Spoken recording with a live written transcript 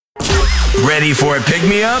Ready for a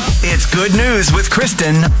pick-me-up? It's Good News with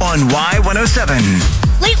Kristen on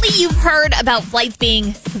Y107. Lately, you've heard about flights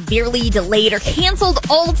being severely delayed or canceled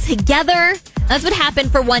altogether. That's what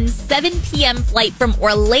happened for one 7 p.m. flight from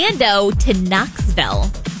Orlando to Knoxville.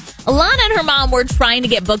 Alana and her mom were trying to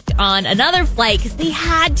get booked on another flight because they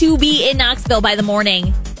had to be in Knoxville by the morning.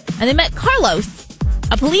 And they met Carlos,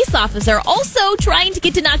 a police officer, also trying to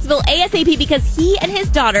get to Knoxville ASAP because he and his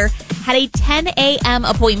daughter had a 10 a.m.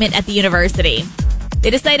 appointment at the university. They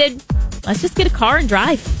decided, let's just get a car and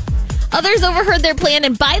drive. Others overheard their plan,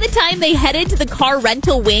 and by the time they headed to the car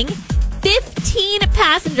rental wing, 15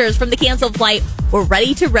 passengers from the canceled flight were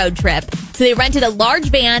ready to road trip. So they rented a large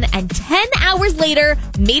van, and 10 hours later,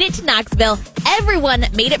 made it to Knoxville. Everyone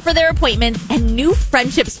made it for their appointments, and new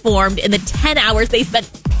friendships formed in the 10 hours they spent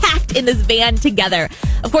packed in this van together.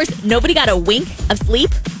 Of course, nobody got a wink of sleep,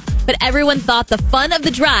 but everyone thought the fun of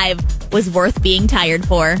the drive was worth being tired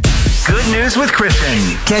for. Good News with Kristen.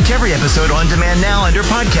 Catch every episode on demand now under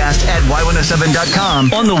podcast at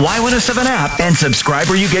Y107.com, on the Y107 app, and subscribe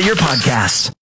where you get your podcasts.